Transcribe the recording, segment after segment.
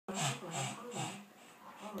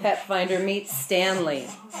Pet Finder meets Stanley.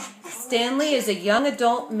 Stanley is a young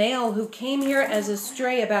adult male who came here as a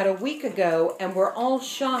stray about a week ago, and we're all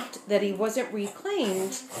shocked that he wasn't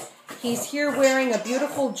reclaimed. He's here wearing a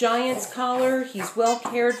beautiful Giants collar. He's well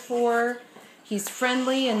cared for. He's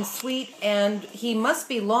friendly and sweet, and he must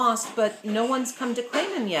be lost, but no one's come to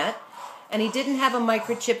claim him yet. And he didn't have a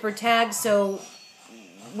microchip or tag, so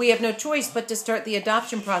we have no choice but to start the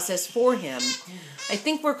adoption process for him. I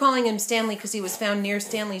think we're calling him Stanley because he was found near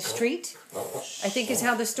Stanley Street, I think is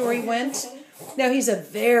how the story went. Now, he's a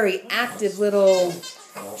very active little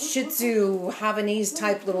Shih Tzu, Havanese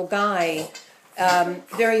type little guy.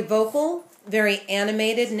 Very vocal, very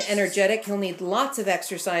animated and energetic. He'll need lots of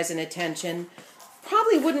exercise and attention.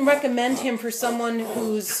 Probably wouldn't recommend him for someone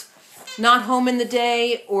who's not home in the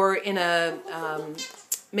day or in a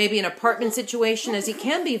maybe an apartment situation, as he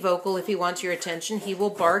can be vocal if he wants your attention. He will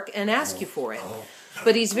bark and ask you for it.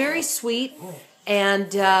 But he's very sweet,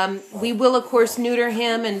 and we will, of course, neuter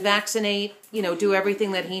him and vaccinate, do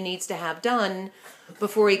everything that he needs to have done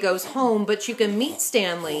before he goes home. But you can meet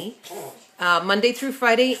Stanley Monday through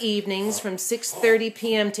Friday evenings from 6:30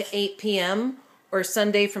 p.m. to 8 p.m. or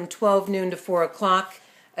Sunday from 12 noon to 4 o'clock.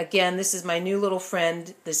 Again, this is my new little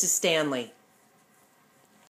friend. This is Stanley.